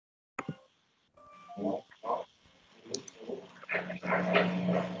One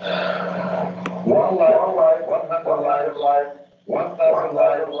life, 100 lives, 1,000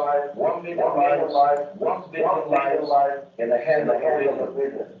 lives, 1 million lives, 1 billion lives in the hand of a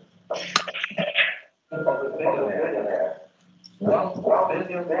vision. Of the billionaire. 1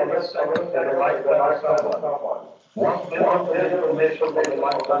 billion for a second in the lifetime of someone. 1 billion information for the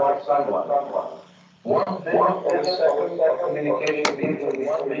lifetime of someone. 1 billion for a second of communication between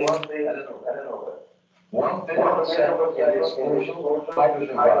one being and another. 1 billion second in the explosion of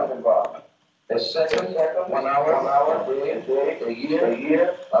hydrogen bomb. A second, 1 hour, a day, a year,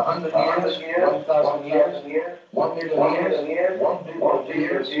 100 years, 1,000 years, 1 million years, 1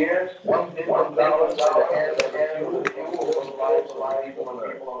 billion years, $1 billion in the hands of the few of the lives of people on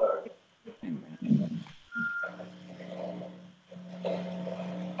Earth.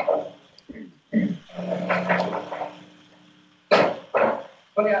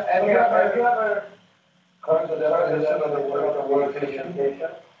 Have you ever heard the definition of the word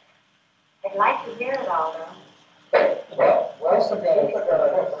communication? I'd like to hear it all, though. Well, let's look at a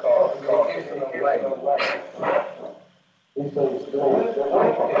book called Communication of Language. It says the word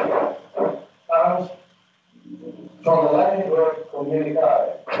comes from the Latin word communicare,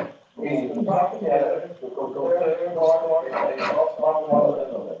 meaning to talk together, to compare, to on one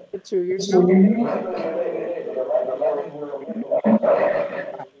another. It's your The Latin word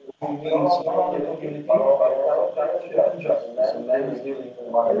means unity, but justice, and man is dealing with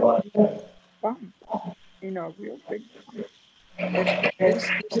my life. You know, real big.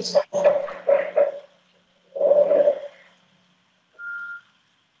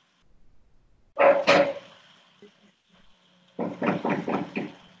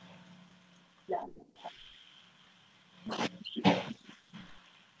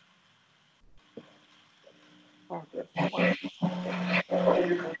 What do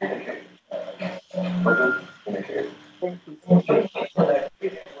you communicate? What do you communicate? Thank you. Words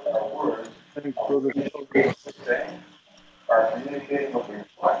are communicating what we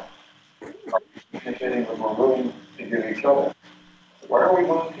want, are communicating what we're willing to give each other. What are we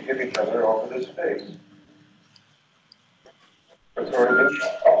willing to give each other over this space? What sort of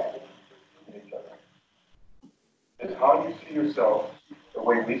impact in each other? Is how you see yourself the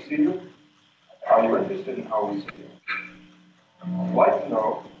way we see you? Are you interested in how we see you? I'd like to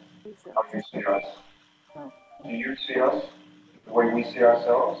know how you see us. Do you see us the way we see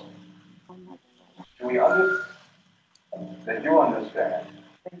ourselves? Do we understand that you understand?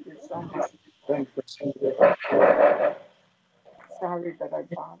 Thank you so much. Sorry that I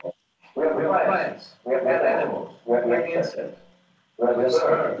bothered. We have plants, we have animals, we have insects, we have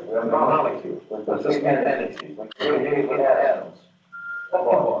sperm, we have molecules, we have physical energy, we have atoms,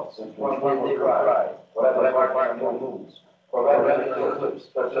 thoughts, which one will cry, whatever our moves, whatever the eclipse,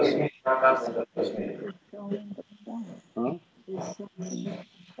 that's just me, that's just me. Huh?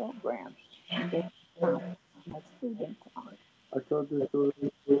 Programs. My student. I thought this was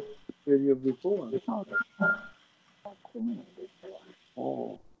the video before.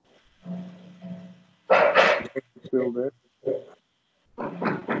 Oh. Still there?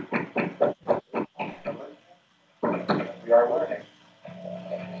 We are learning.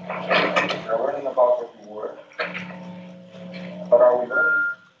 We are learning about what we were. But are we learning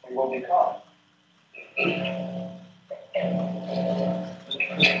we will become?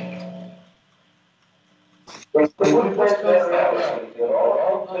 All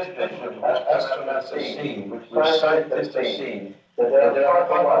this vision that astronauts have seen, which scientists have seen, that there are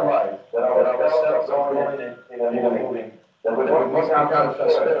parts of life that our cells are going in moving, that we must become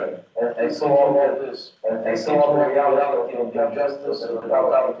transparent, and see all this, and see all the reality of the injustice and the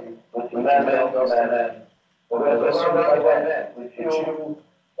brutality which man does to man. But we're surrounded by men, which you,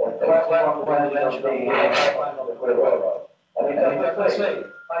 a flat one-dimensional outline of the world. And if I say,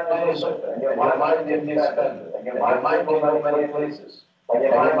 I know something, and your mind can be expanded, and your mind will go many places, and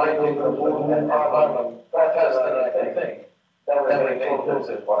your mind will go to the moon and Harlem faster than I can think, then we may lose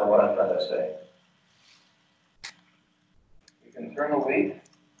it, what I'm trying to say. We can turn a leaf,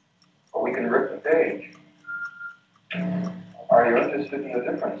 or we can rip the page. Are you interested in the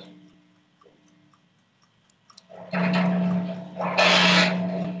difference?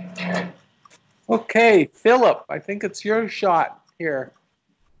 Okay, Philip, I think it's your shot here.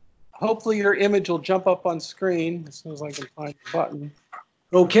 Hopefully your image will jump up on screen as soon as I can find the button.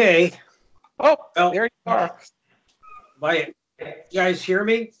 Okay. Oh, well, there you are. You guys hear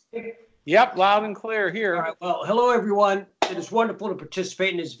me? Yep, loud and clear here. All right, well, hello, everyone. It is wonderful to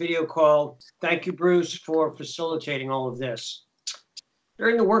participate in this video call. Thank you, Bruce, for facilitating all of this.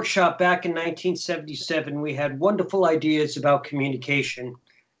 During the workshop back in 1977, we had wonderful ideas about communication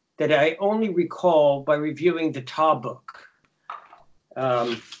that I only recall by reviewing the TA book.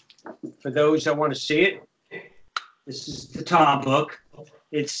 For those that want to see it, this is the TA book.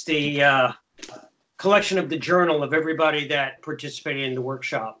 It's the collection of the journal of everybody that participated in the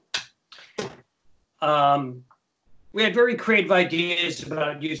workshop. We had very creative ideas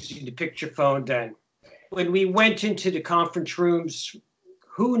about using the picture phone then. When we went into the conference rooms,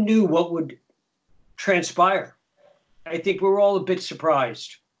 who knew what would transpire? I think we were all a bit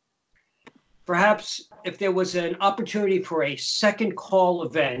surprised. Perhaps if there was an opportunity for a second call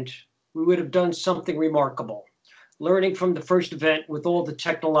event, we would have done something remarkable, learning from the first event with all the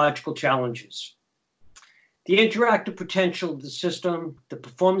technological challenges. The interactive potential of the system, the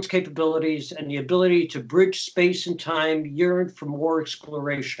performance capabilities, and the ability to bridge space and time yearned for more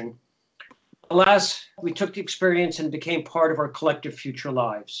exploration. Alas, we took the experience and became part of our collective future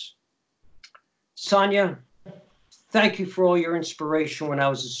lives. Sonia, thank you for all your inspiration when I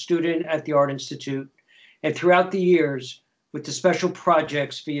was a student at the Art Institute and throughout the years with the special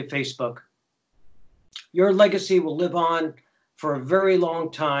projects via Facebook. Your legacy will live on for a very long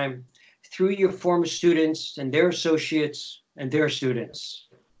time through your former students and their associates and their students.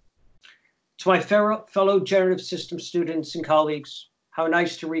 To my fellow generative system students and colleagues, how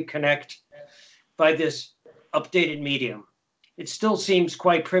nice to reconnect by this updated medium. It still seems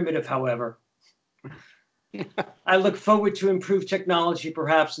quite primitive, however. I look forward to improved technology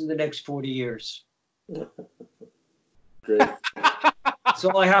perhaps in the next 40 years. Great. That's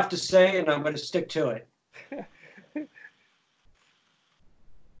all I have to say, and I'm going to stick to it.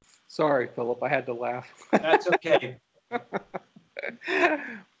 Sorry, Philip, I had to laugh. That's okay.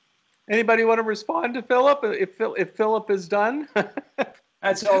 Anybody want to respond to Philip if Philip is done?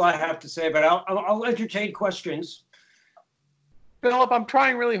 That's all I have to say, but I'll entertain questions. Philip, I'm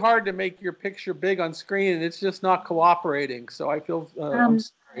trying really hard to make your picture big on screen, and it's just not cooperating. So I feel I'm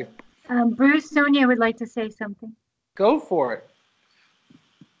sorry. Bruce, Sonia would like to say something. Go for it.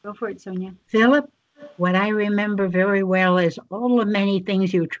 Go for it, Sonia. Philip, what I remember very well is all the many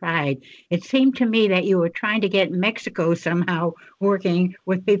things you tried. It seemed to me that you were trying to get Mexico somehow working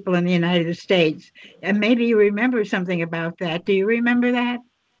with people in the United States. And maybe you remember something about that. Do you remember that?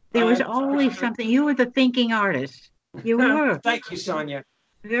 There was always something. You were the thinking artist. You were. Thank you, Sonia.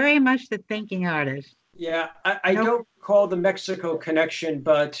 Very much the thinking artist. Yeah, I don't recall the Mexico connection,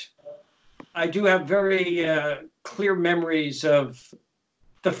 but I do have very clear memories of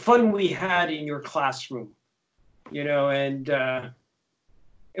the fun we had in your classroom, you know, and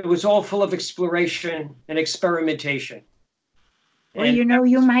it was all full of exploration and experimentation. Well, And you know,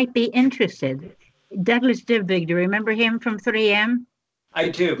 you might be interested. Douglas Dybvig, do you remember him from 3M? I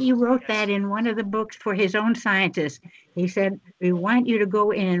do. He wrote that in one of the books for his own scientists. He said, we want you to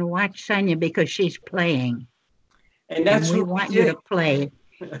go in and watch Sonia because she's playing. And that's we what want we you did. to play.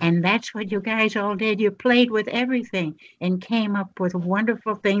 And that's what you guys all did. You played with everything and came up with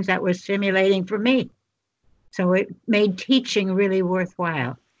wonderful things that were stimulating for me. So it made teaching really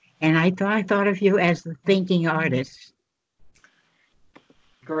worthwhile. And I thought of you as the thinking artist.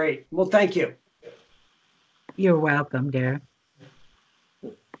 Great. Well, thank you. You're welcome, dear.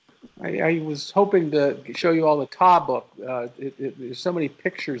 I was hoping to show you all the TA book. There's so many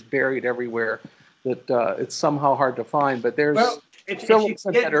pictures buried everywhere that it's somehow hard to find. But there's Philip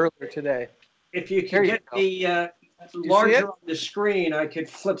sent that earlier today. If you can get the larger on the screen, I could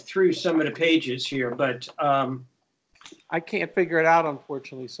flip through some of the pages here, but I can't figure it out,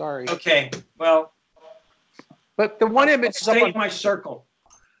 unfortunately. Sorry. Okay. Well, but the one image stay in my circle.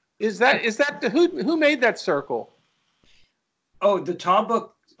 Is that who made that circle? Oh, the TA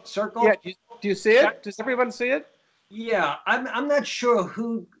book circle? Yeah. Do you see it? Does everyone see it? Yeah. I'm not sure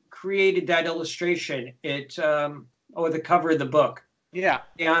who created that illustration. Or the cover of the book. Yeah. To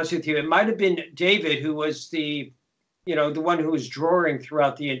be honest with you, it might have been David, who was the one who was drawing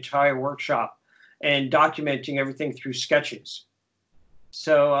throughout the entire workshop and documenting everything through sketches.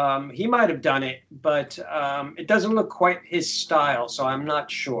 So he might have done it, but it doesn't look quite his style, so I'm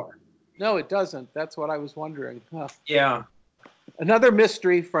not sure. No, it doesn't. That's what I was wondering. Huh. Yeah. Another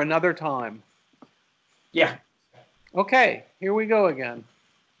mystery for another time. Yeah. Okay, here we go again.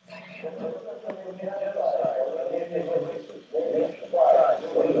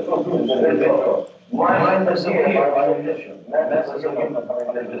 Mind disappear by omission. Messages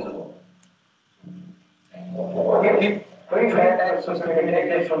are invisible. Pre-trained access to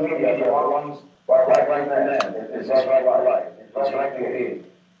communication media are ones like that. It's right. It's right to hear.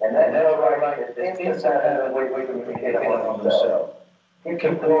 And that's right. It's inside that way we communicate among themselves. You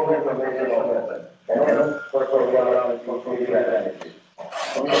keep the whole information on that. And then work around and improve your identity.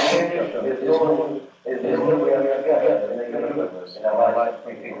 Communication is the only way we are together in the universe in our life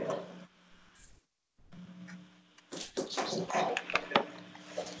prefigures.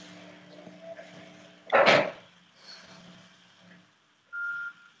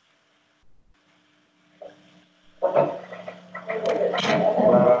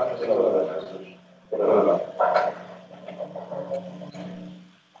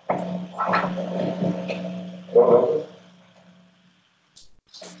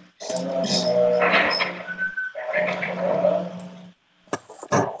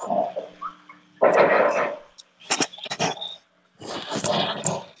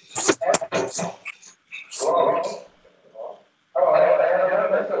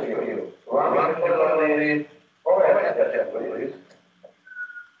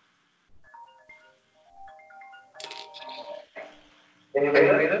 Can you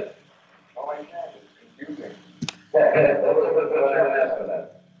read it? Oh, I can. It's confusing. That's a good question for that.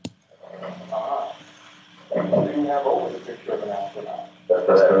 You have always a picture of an astronaut.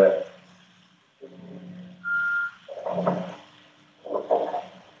 That's correct.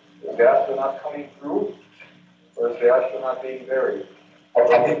 Is the astronaut coming through, or is the astronaut being buried? I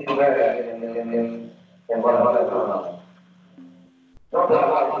think he's buried in one of the astronaut. No,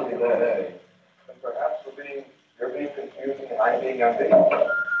 not only buried. And perhaps you're being confusing and I'm being unbelievable.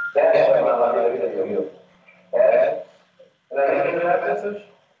 That's why I'm not reading you. And I read that message?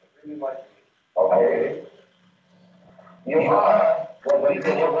 Really like it. Okay. You are what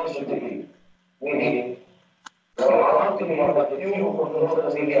people want you to be. Meaning, you are not being what you control the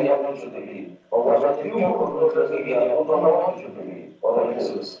media want you to be. Or what you control the media don't want you to be. Or what this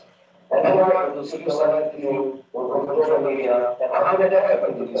is. And you are the select you will control the media. And how did that happen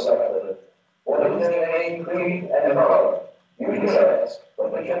to be selected? What is their name, creed, and color? You should ask,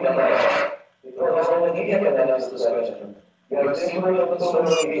 but we can ask. Because only the internet answers this question. You have seen it on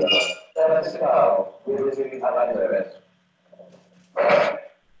social media. That's how we really highlight the rest.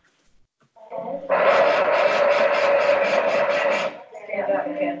 Stand up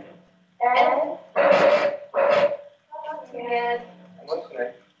again. Ed? What's next?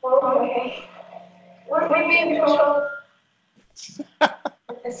 Okay. We're being told.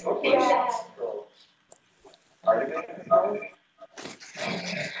 Yeah. Are you being controlled?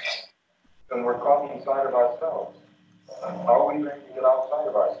 Then we're caught inside of ourselves. How are we going to get outside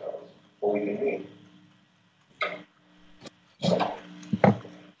of ourselves? What we can mean?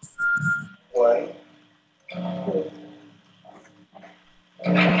 What?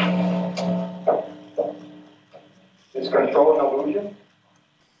 Is control an illusion?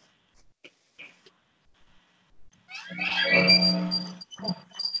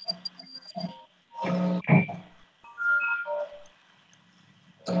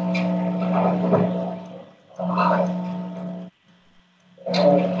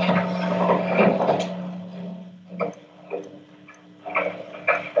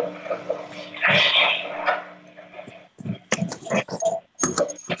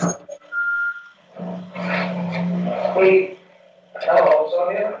 Hello,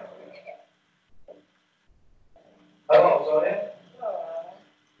 Sonia? Hello, Sonia?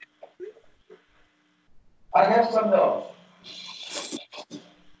 I have some notes.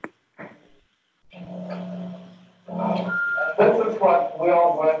 This is what we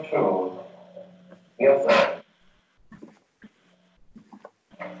all went through. Yes, sir.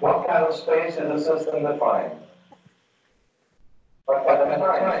 What kind of space is the system defined? What kind of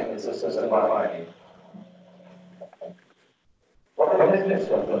time is the system defined? What is this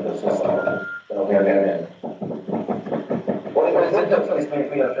of the system that we are in? What is the difference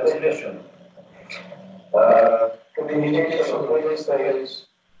between a transmission? Communication with space.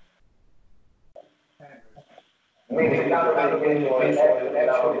 Meaning not communication with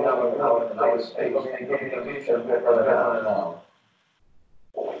actually now space. Communication with now.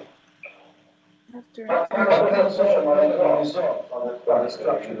 What kind of transition on the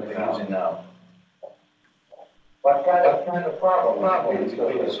structure that we're using now? What kind of problem is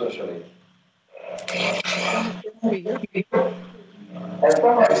it socially? And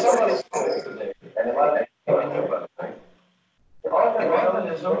some of today, and it might be often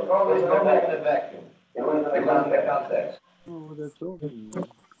is always no in a vacuum. It was in a context. Oh, that's all.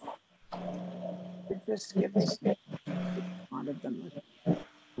 Just give us one of them.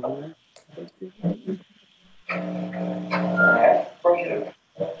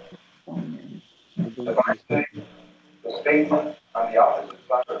 The statement on the opposite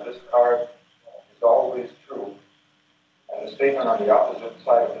side of this card is always true, and the statement on the opposite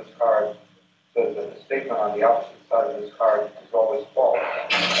side of this card says that the statement on the opposite side of this card is always false.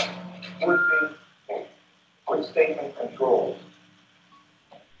 Which statement controls?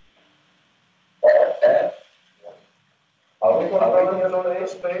 Are we going to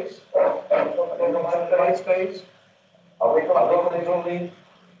space? Space? Are we going to leave?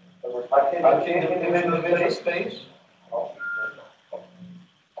 I can't individual space?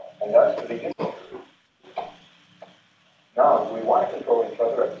 And that's the beginning. Now, we want to control each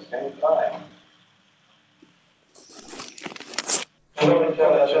other at the same time. Control each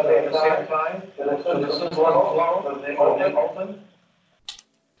other at the same time? To the system flow, to the open?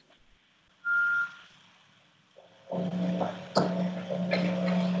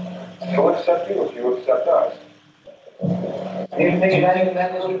 Who accept you if you accept us? Do you think that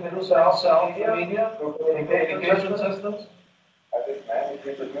is social media, communication systems? I think man is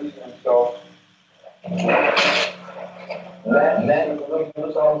reproducing himself. Man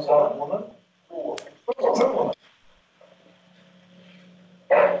reproduces himself, woman? Woman.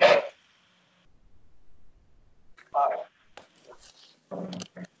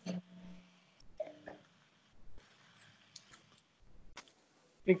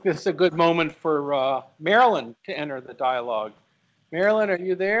 I think this is a good moment for Marilyn to enter the dialogue. Marilyn, are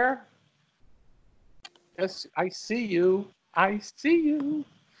you there? Yes, I see you. I see you.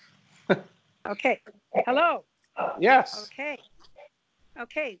 Okay. Hello. Yes. Okay.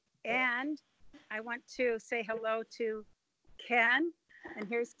 Okay. And I want to say hello to Ken. And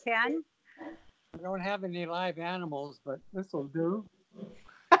here's Ken. I don't have any live animals, but this will do.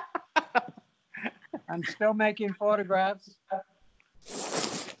 I'm still making photographs.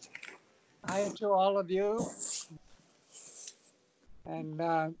 Hi to all of you. And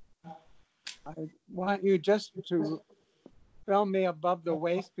I want you just to film me above the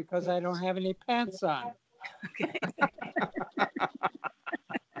waist because I don't have any pants on. Okay.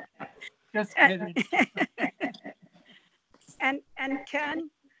 Just kidding. And Ken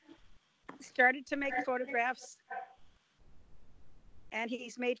started to make photographs, and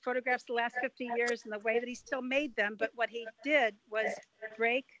he's made photographs the last 50 years in the way that he still made them. But what he did was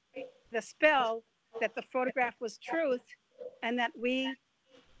break the spell that the photograph was truth and that we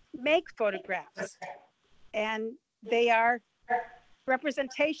make photographs. And they are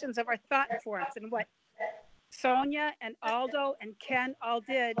representations of our thought forms. And what Sonia and Aldo and Ken all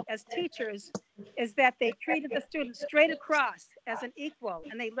did as teachers is that they treated the student straight across as an equal,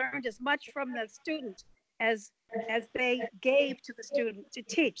 and they learned as much from the student as they gave to the student to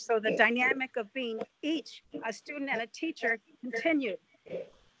teach. So the dynamic of being each a student and a teacher continued.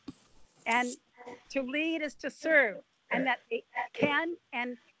 And to lead is to serve, and that Ken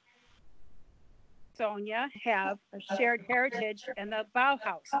and Sonia have a shared heritage in the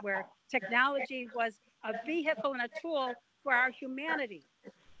Bauhaus, where technology was a vehicle and a tool for our humanity.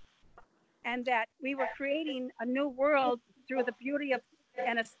 And that we were creating a new world through the beauty of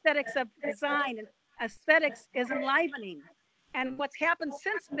and aesthetics of design, and aesthetics is enlivening. And what's happened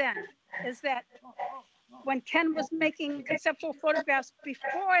since then is that when Ken was making conceptual photographs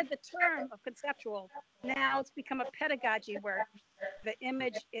before the term of conceptual, now it's become a pedagogy where the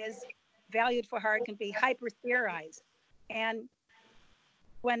image is valued for how it can be hyper-theorized. And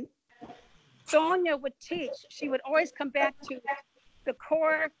when Sonia would teach, she would always come back to the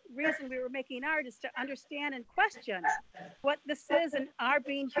core reason we were making art is to understand and question what this is and our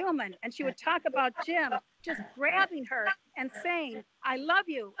being human. And she would talk about Jim just grabbing her and saying, I love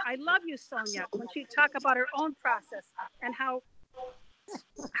you, Sonia, when she'd talk about her own process and how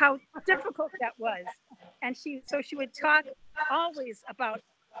difficult that was. And so she would talk always about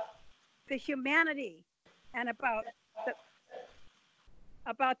the humanity and about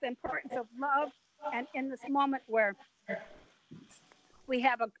the importance of love. And in this moment where we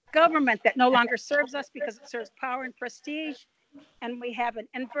have a government that no longer serves us because it serves power and prestige, and we have an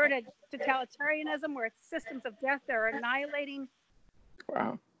inverted totalitarianism where it's systems of death that are annihilating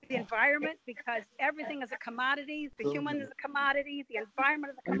the environment because everything is a commodity. The human is a commodity. The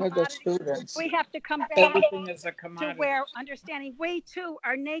environment is a commodity. We have to come back to where understanding we too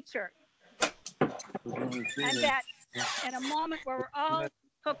are nature. And that in a moment where we're all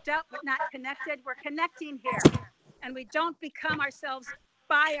hooked up but not connected, we're connecting here. And we don't become ourselves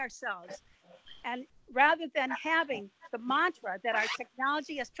by ourselves. And rather than having the mantra that our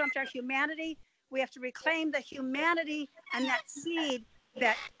technology has trumped our humanity, we have to reclaim the humanity and that seed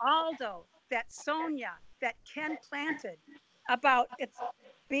that Aldo, that Sonia, that Ken planted about its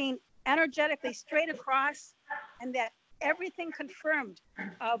being energetically straight across, and that everything confirmed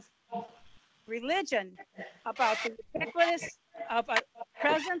of religion, about the ubiquitous of a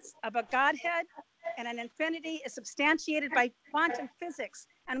presence of a Godhead and an infinity is substantiated by quantum physics.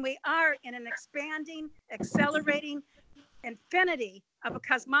 And we are in an expanding, accelerating infinity of a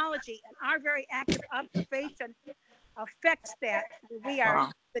cosmology. And our very act of observation affects that. We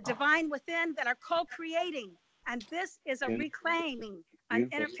are the divine within that are co-creating. And this is a reclaiming, an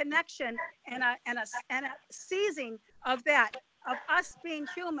interconnection, and a seizing of that, of us being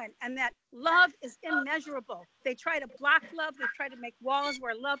human, and that love is immeasurable. They try to block love. They try to make walls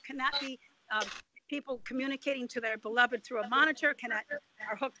where love cannot be. People communicating to their beloved through a monitor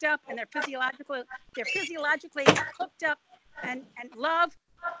are hooked up, and they're physiologically hooked up, and love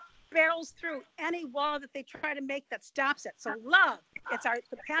barrels through any wall that they try to make that stops it. So love, it's our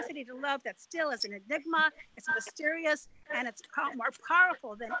capacity to love that still is an enigma, it's mysterious, and it's more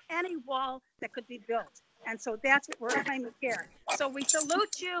powerful than any wall that could be built. And so that's what we're claiming here. So we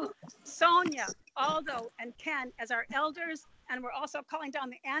salute you, Sonia, Aldo, and Ken as our elders, and we're also calling down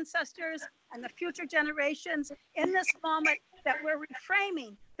the ancestors and the future generations in this moment that we're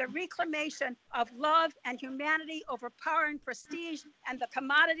reframing the reclamation of love and humanity over power and prestige and the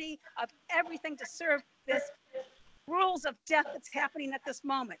commodity of everything to serve this rules of death that's happening at this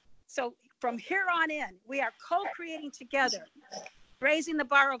moment. So from here on in, we are co-creating together, raising the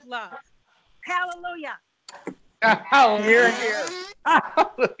bar of love. Hallelujah. Hallelujah. Here.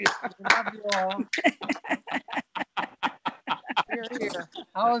 Hallelujah. Love you all. Here, here.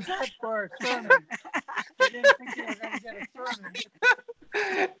 How was that for a sermon? I didn't think you were going to get a sermon.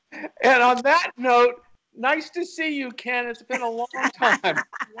 And on that note, nice to see you, Ken. It's been a long time.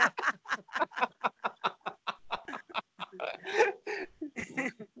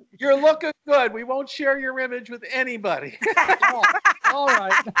 You're looking good. We won't share your image with anybody. Oh, all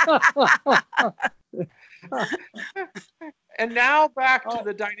right. And now back to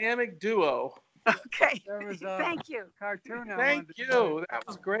the dynamic duo. Okay. There was a Thank you. cartoon I Thank wanted to you. That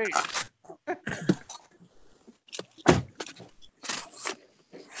was great.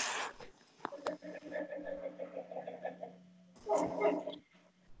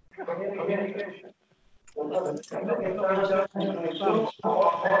 Communication. It's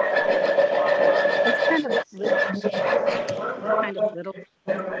kind of little.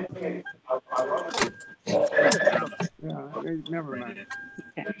 Yeah, never mind.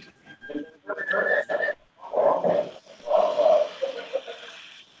 Okay.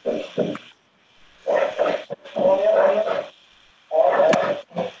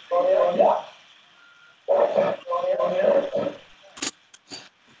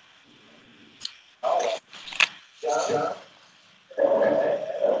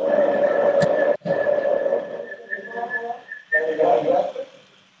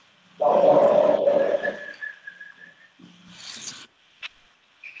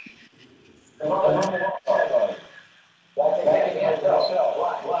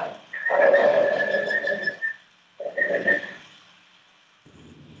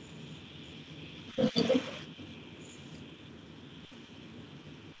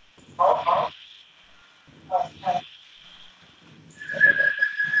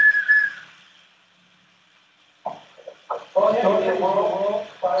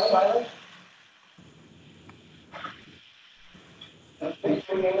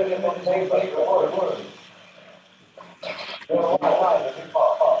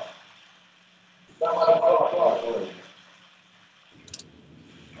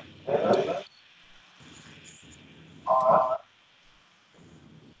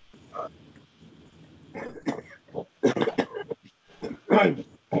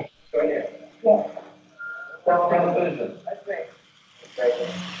 Television.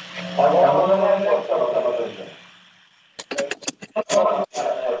 Television.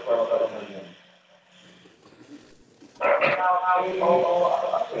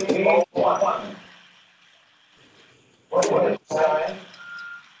 What is time?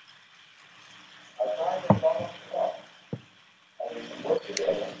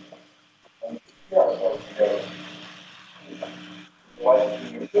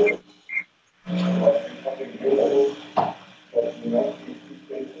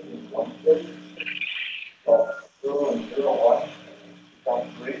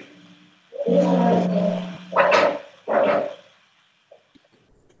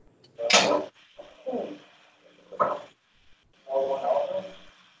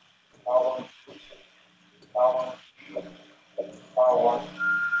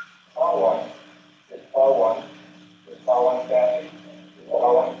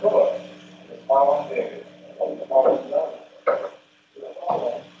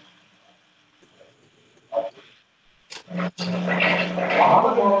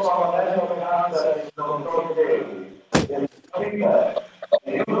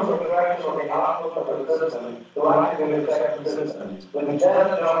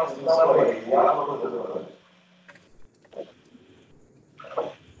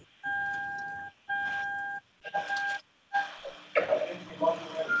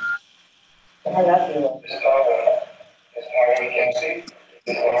 This far one. This far one you can see.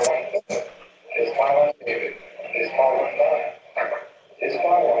 This far one. This far one David. This far one Don. This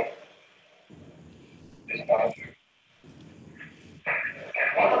far one. This far one.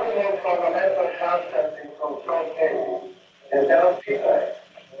 One of the most fundamental concepts in control theory is down feedback.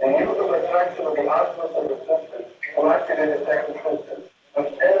 The use of attraction of the output of the system to activate the second system.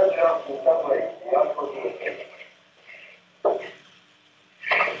 Instead of just in some way, the output of the system.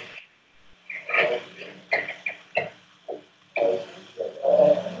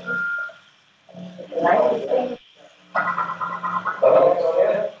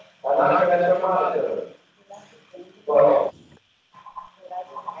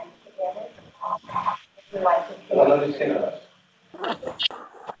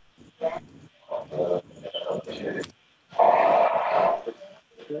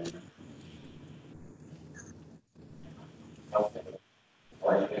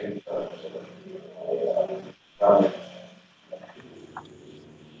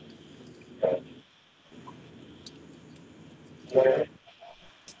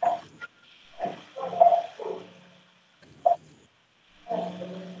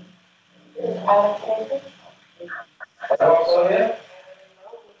 Hello, Sonia?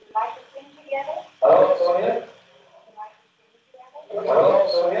 Hello, Sonia?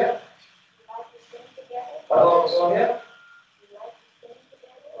 Hello, Sonia?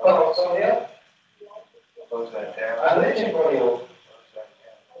 Hello, Sonia? Hello, Sonia? I'm reaching for you.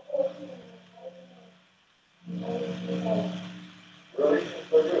 We're reaching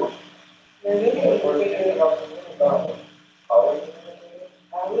for you.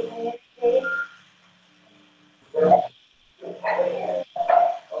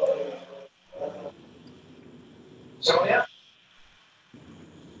 Sonia?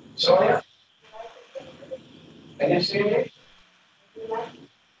 Sonia? Can you see me?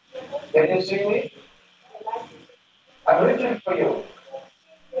 Can you see me? I'm reaching for you.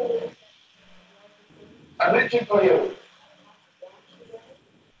 I'm reaching for you.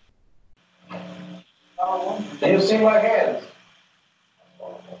 Can you see my hands?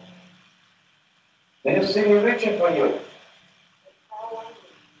 Can you see me reaching for you?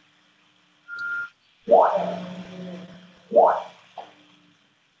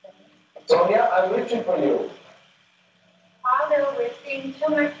 Sonia, I'm reaching for you. Although we're seeing too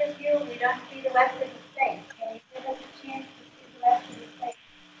much of you, we don't see the rest of the face. Can you give us a chance to see the rest of the face?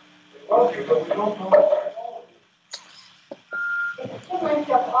 Okay, but we don't know. It's too much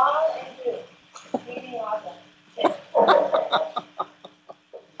of all and you, meaning all of them.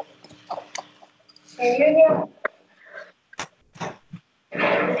 Can you hear?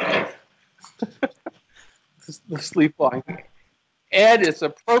 The sleepwalking. Ed, it's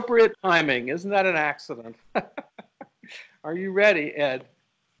appropriate timing. Isn't that an accident? Are you ready, Ed?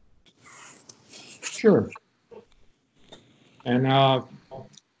 Sure. And I'd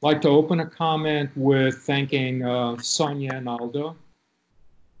like to open a comment with thanking Sonia and Aldo.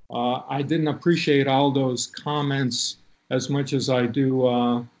 I didn't appreciate Aldo's comments as much as I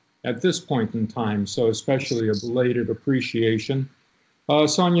do at this point in time, so especially a belated appreciation.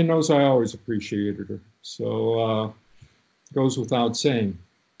 Sonia knows I always appreciated her, so goes without saying.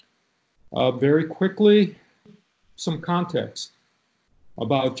 Very quickly, some context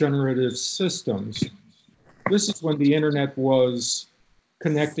about generative systems. This is when the internet was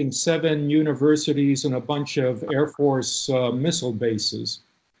connecting 7 universities and a bunch of Air Force missile bases.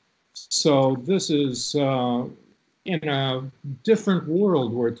 So this is in a different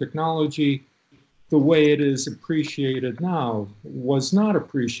world where technology, the way it is appreciated now, was not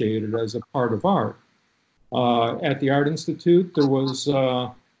appreciated as a part of art. At the Art Institute, there was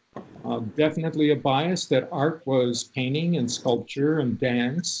definitely a bias that art was painting and sculpture and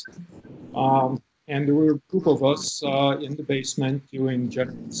dance. And there were a group of us in the basement doing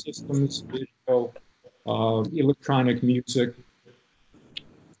generative systems, video, electronic music.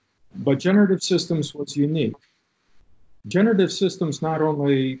 But generative systems was unique. Generative systems not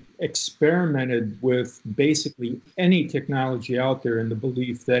only experimented with basically any technology out there in the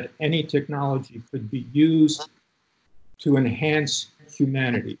belief that any technology could be used to enhance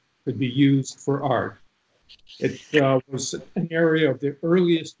humanity, could be used for art. It was an area of the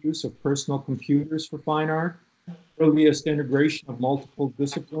earliest use of personal computers for fine art, earliest integration of multiple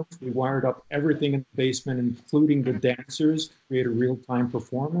disciplines. We wired up everything in the basement, including the dancers, to create a real-time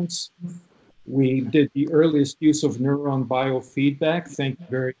performance. We did the earliest use of neuron biofeedback. Thank you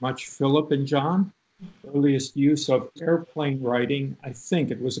very much, Philip and John. Earliest use of airplane writing. I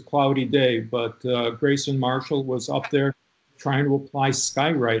think it was a cloudy day, but Grayson Marshall was up there trying to apply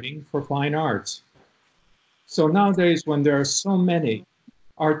skywriting for fine arts. So nowadays, when there are so many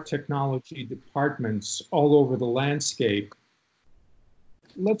art technology departments all over the landscape.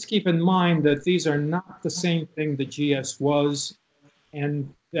 Let's keep in mind that these are not the same thing that GS was,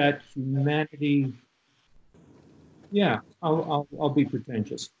 and that humanity, yeah, I'll be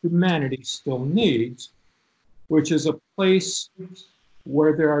pretentious. Humanity still needs, which is a place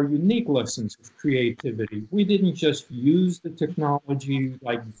where there are unique lessons of creativity. We didn't just use the technology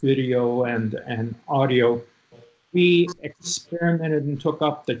like video and audio. We experimented and took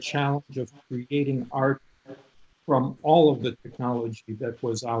up the challenge of creating art from all of the technology that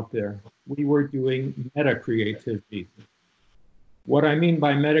was out there. We were doing meta creativity. What I mean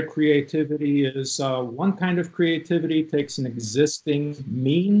by meta creativity is one kind of creativity takes an existing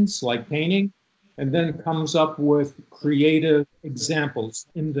means like painting and then comes up with creative examples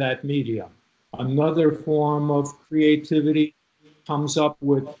in that medium. Another form of creativity comes up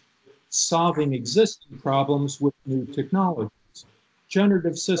with solving existing problems with new technologies.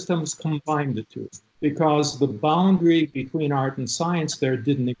 Generative systems combine the two because the boundary between art and science there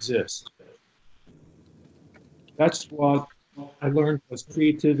didn't exist. That's what I learned was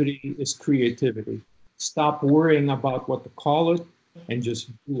creativity is creativity. Stop worrying about what to call it and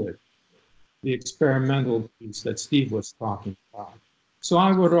just do it. The experimental piece that Steve was talking about. So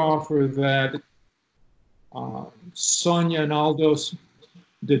I would offer that Sonia and Aldos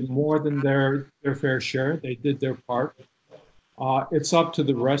did more than their fair share. They did their part. It's up to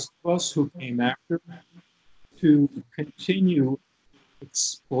the rest of us who came after to continue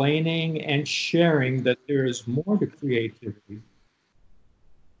explaining and sharing that there is more to creativity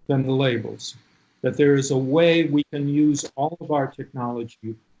than the labels, that there is a way we can use all of our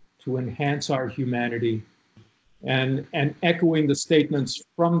technology to enhance our humanity, and echoing the statements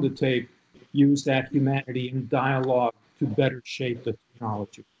from the tape, use that humanity in dialogue to better shape the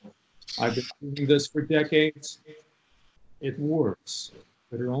technology. I've been doing this for decades. It works,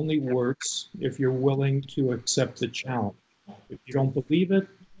 but it only works if you're willing to accept the challenge. If you don't believe it,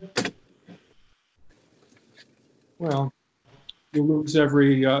 well, you lose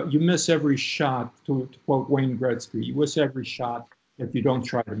you miss every shot, to quote Wayne Gretzky, you miss every shot if you don't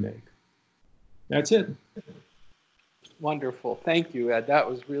try to make. That's it. Wonderful. Thank you, Ed. That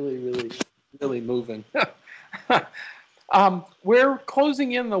was really, really, really moving. We're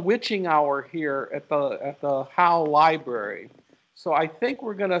closing in the witching hour here at the Howe Library. So I think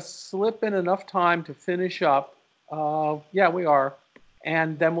we're going to slip in enough time to finish up. Yeah, we are.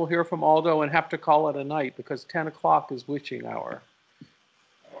 And then we'll hear from Aldo and have to call it a night because 10 o'clock is witching hour.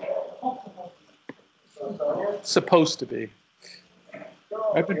 Supposed to be.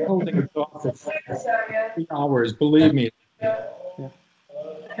 I've been holding it off for 3 hours, believe me. Yeah.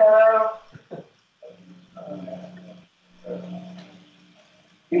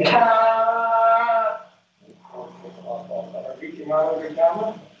 Reaching out of your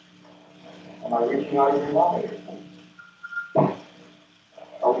camera? Am I reaching out of your monitor?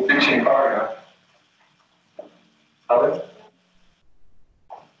 Are we reaching far enough? Alex?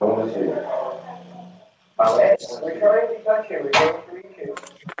 Don't want to see that. Alex? We're trying to touch you. We're going to reach you.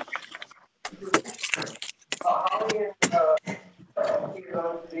 How are you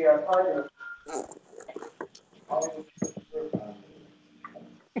going to be our partner? Are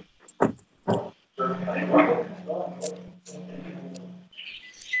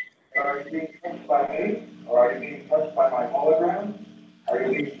you being touched by me? Or are you being touched by my hologram? Are you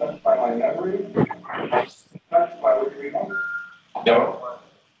being touched by my memory? Touched by which remote? No.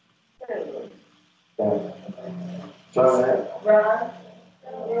 Ron?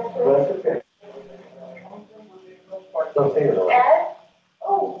 That's okay. Don't say it all. Ed?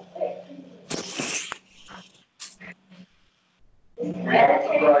 Oh, wait.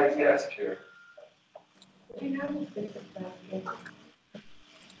 Surprise guest here. Do you know who's the surprise guest?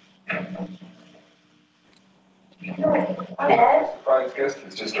 Ed? Surprise guest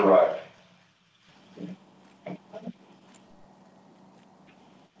has just arrived.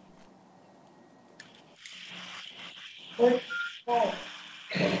 Where's Ed?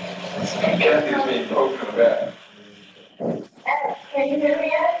 Kathy's being poked in the back. Ed, can you hear me,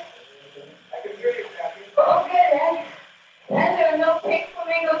 Ed? I can hear you, Kathy. Oh, good, Ed. Ed, there are no pink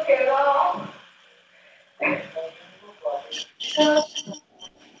flamingos here at all.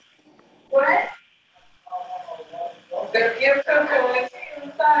 What? They're here so cool. I see you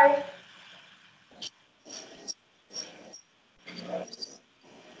inside.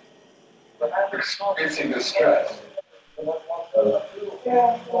 But I'm experiencing distress.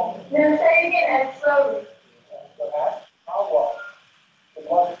 Yeah. Now say again, Ed, slowly. I'll walk. The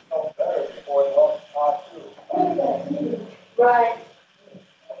water smells better before it walks hot too. Right.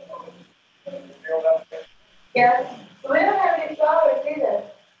 Yes. We don't have any flowers either.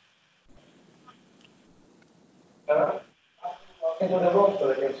 into the room so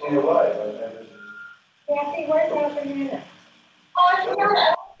they can see you live. Kathy, where's our banana? Oh, it's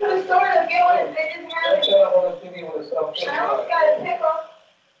not to the store to get one. They didn't have it. I want to see you with stuff. I almost got a pickle.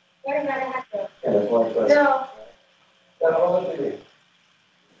 What about a hot dog? Yeah, that's one thing. No. Yeah, I want to see you.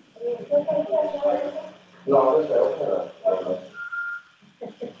 No, that's okay.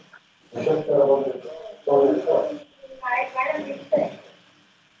 I just want to go to the store. Why don't you sit?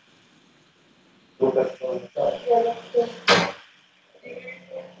 Look at the store. Yeah, let's do it.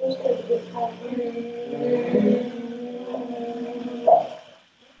 We should just have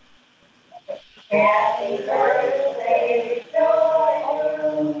Happy birthday to you.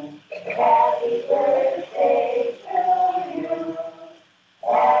 Happy birthday to you.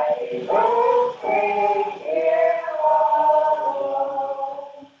 Happy birthday, dear Waldo.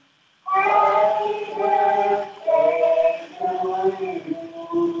 Happy birthday to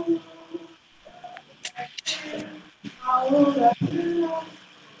you.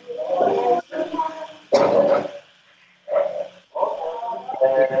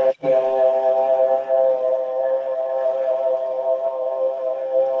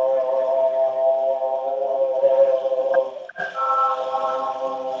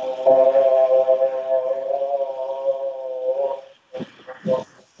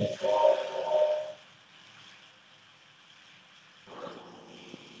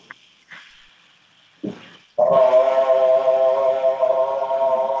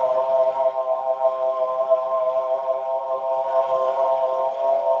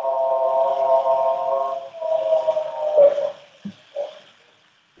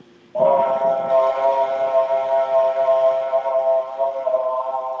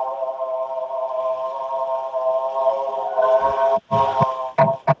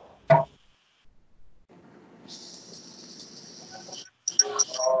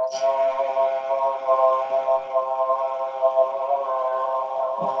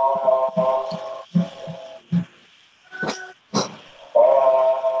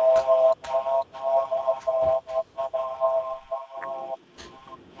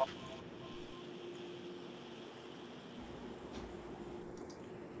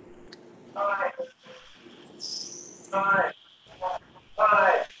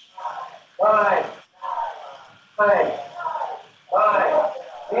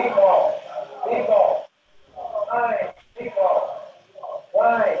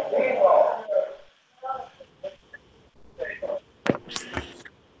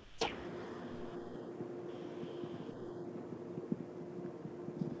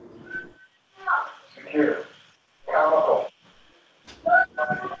 Secure. Comical.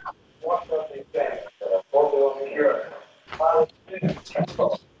 What's something thing? Mobile secure.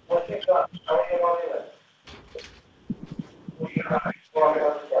 What's it got? How are you on it?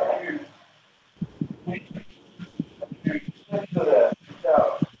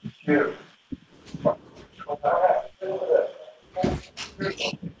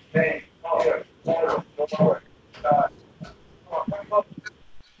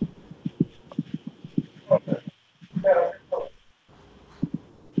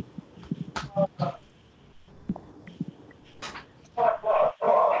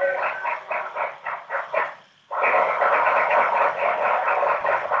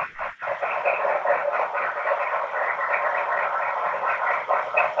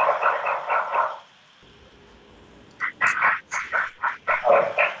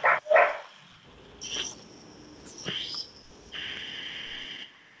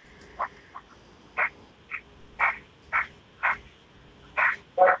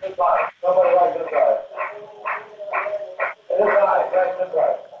 Somebody like this guy. This guy, right, this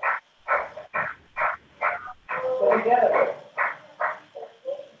guy. So we get it.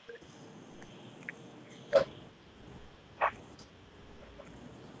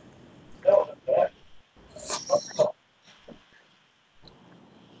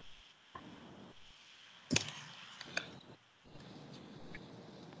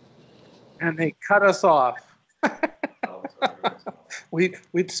 And they cut us off. We'd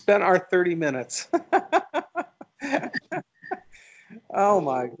spent our 30 minutes. Oh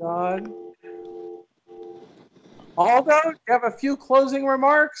my God. Aldo, do you have a few closing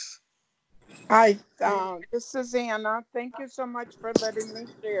remarks? Hi, this is Anna. Thank you so much for letting me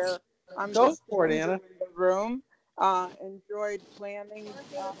share. I'm Go just for it, Anna. in the room. Enjoyed planning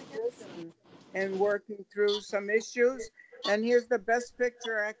this and working through some issues. And here's the best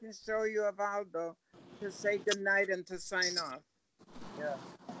picture I can show you of Aldo to say goodnight and to sign off.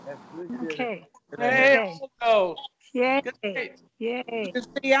 Okay. Hey, Okay. Aldo. Yay. Good night. Yay. You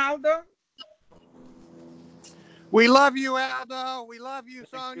see Aldo? We love you, Aldo. We love you,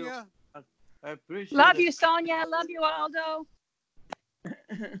 Sonia. I appreciate Love it. you, Sonia. Love you, Aldo.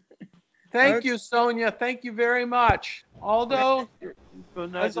 Thank you, Sonia. Thank you very much. Aldo,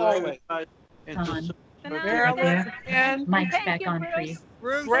 as always. Don. Marilyn, Ken, Mike's Thank back you, on for you.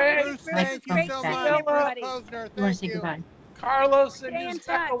 Bruce, Greg, Bruce, Mike's thank you phone's so back much. on. everybody. Posner, You want thank to say you. goodbye? Carlos in Stay in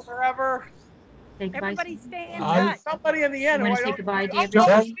Uzbek or touch. wherever. Say goodbye. Everybody Sonia? stay in I- touch. Somebody in the You end who want I to say don't. goodbye to Oh,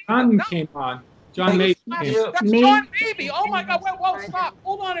 everybody? John no, came on. John May came. that's Me? John Maybe. Oh my Anyone God! say Whoa, goodbye to stop!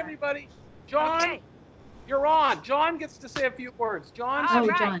 Hold on, everybody. John, Okay. you're on. John gets to say a few words. John, All Oh,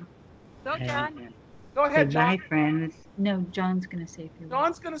 right. John. Go, John. go ahead, Goodbye, John. friends. No, John's going to say a few words.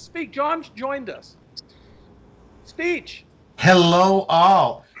 John's going to speak. John joined us. Speech. Hello,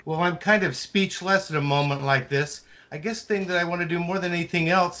 all. Well, I'm kind of speechless at a moment like this. I guess the thing that I want to do more than anything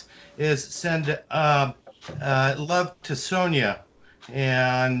else is send love to Sonia,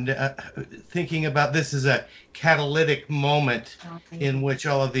 and thinking about this as a catalytic moment in which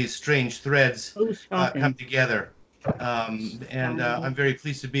all of these strange threads Who's talking? come together. And I'm very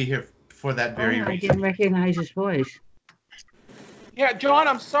pleased to be here for that very Oh, I reason. didn't recognize his voice. Yeah, John,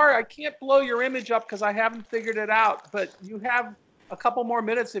 I'm sorry. I can't blow your image up because I haven't figured it out. But you have a couple more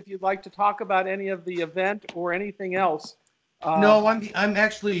minutes if you'd like to talk about any of the event or anything else. No, I'm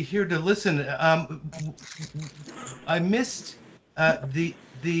actually here to listen. I missed the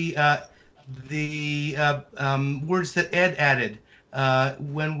words that Ed added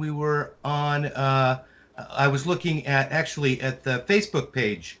when we were on. I was looking at the Facebook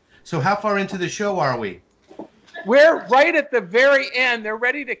page. So how far into the show are we? We're right at the very end. They're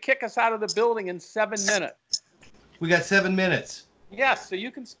ready to kick us out of the building in 7 minutes. We got 7 minutes. Yes, so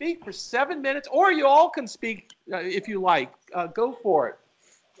you can speak for 7 minutes, or you all can speak if you like. Go for it.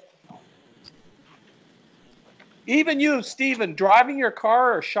 Even you, Stephen, driving your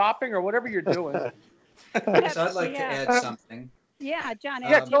car or shopping or whatever you're doing. Yes, I'd like to add something. Yeah, John.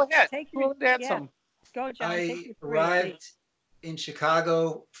 Yeah, go ahead. Go, add some. Go, John. I arrived in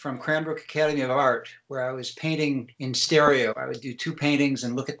Chicago from Cranbrook Academy of Art, where I was painting in stereo. I would do 2 paintings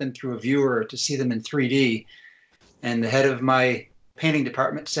and look at them through a viewer to see them in 3D. And the head of my painting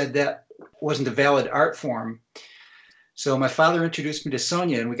department said that wasn't a valid art form. So my father introduced me to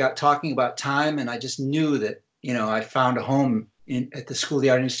Sonia, and we got talking about time, and I just knew that, you know, I found a home at the School of the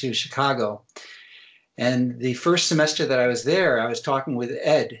Art Institute of Chicago. And the first semester that I was there, I was talking with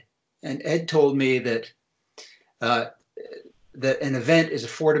Ed, and Ed told me that that an event is a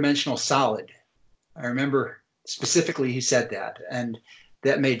 4-dimensional solid. I remember specifically he said that, and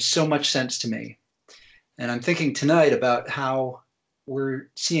that made so much sense to me. And I'm thinking tonight about how we're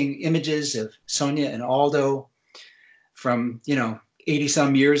seeing images of Sonia and Aldo from, you know, 80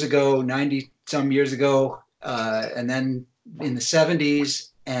 some years ago, 90 some years ago, and then in the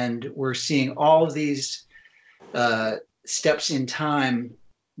 70s, and we're seeing all of these steps in time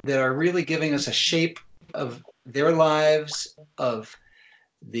that are really giving us a shape of their lives, of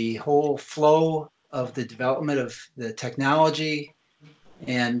the whole flow of the development of the technology,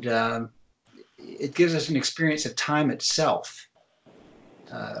 and it gives us an experience of time itself,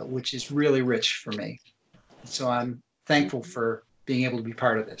 which is really rich for me. So I'm thankful for being able to be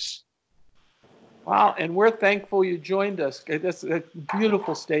part of this. Wow, and we're thankful you joined us. That's a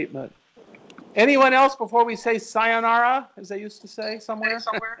beautiful statement. Anyone else before we say sayonara, as they used to say somewhere?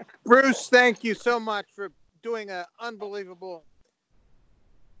 Bruce, thank you so much for doing an unbelievable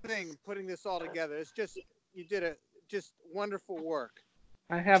thing, putting this all together. It's just, you did just wonderful work.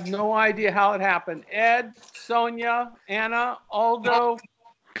 I have no idea how it happened. Ed, Sonia, Anna, Aldo,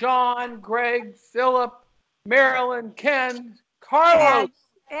 John, Greg, Philip, Marilyn, Ken, Carlos.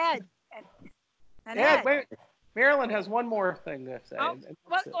 Ed. Wait, Marilyn has one more thing to say. Oh,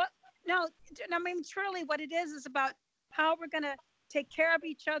 no, I mean, truly what it is about how we're going to take care of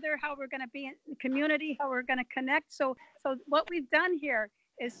each other, how we're going to be in the community, how we're going to connect. So what we've done here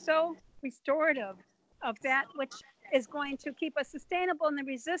is so restorative of that, which is going to keep us sustainable in the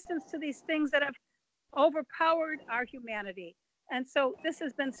resistance to these things that have overpowered our humanity. And so this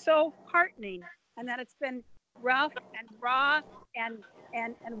has been so heartening, and that it's been rough and raw and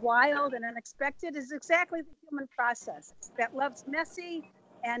wild and unexpected is exactly the human process that love's messy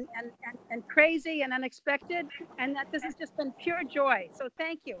and crazy and unexpected, and that this has just been pure joy. So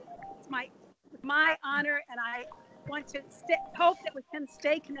thank you. It's my honor, and I want to hope that we can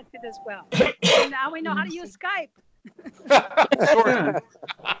stay connected as well. And now we know how to use Skype.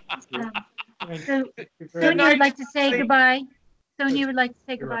 So, Sonia would like to say goodbye. Sonia would like to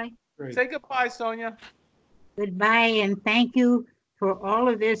say goodbye. Say goodbye, Sonia. Goodbye, and thank you for all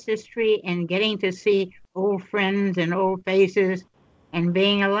of this history and getting to see old friends and old faces and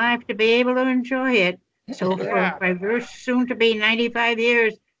being alive to be able to enjoy it. So for my very soon to be 95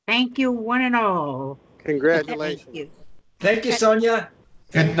 years, thank you one and all. Congratulations. Thank you, Sonia.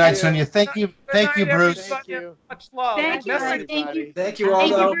 Good night, Sonia. Thank you, Good night, Bruce. everybody. Thank you. Much love. Thank you, Miss thank you. Thank you, Thank you,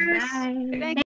 Aldo. Bruce. Bye. Thank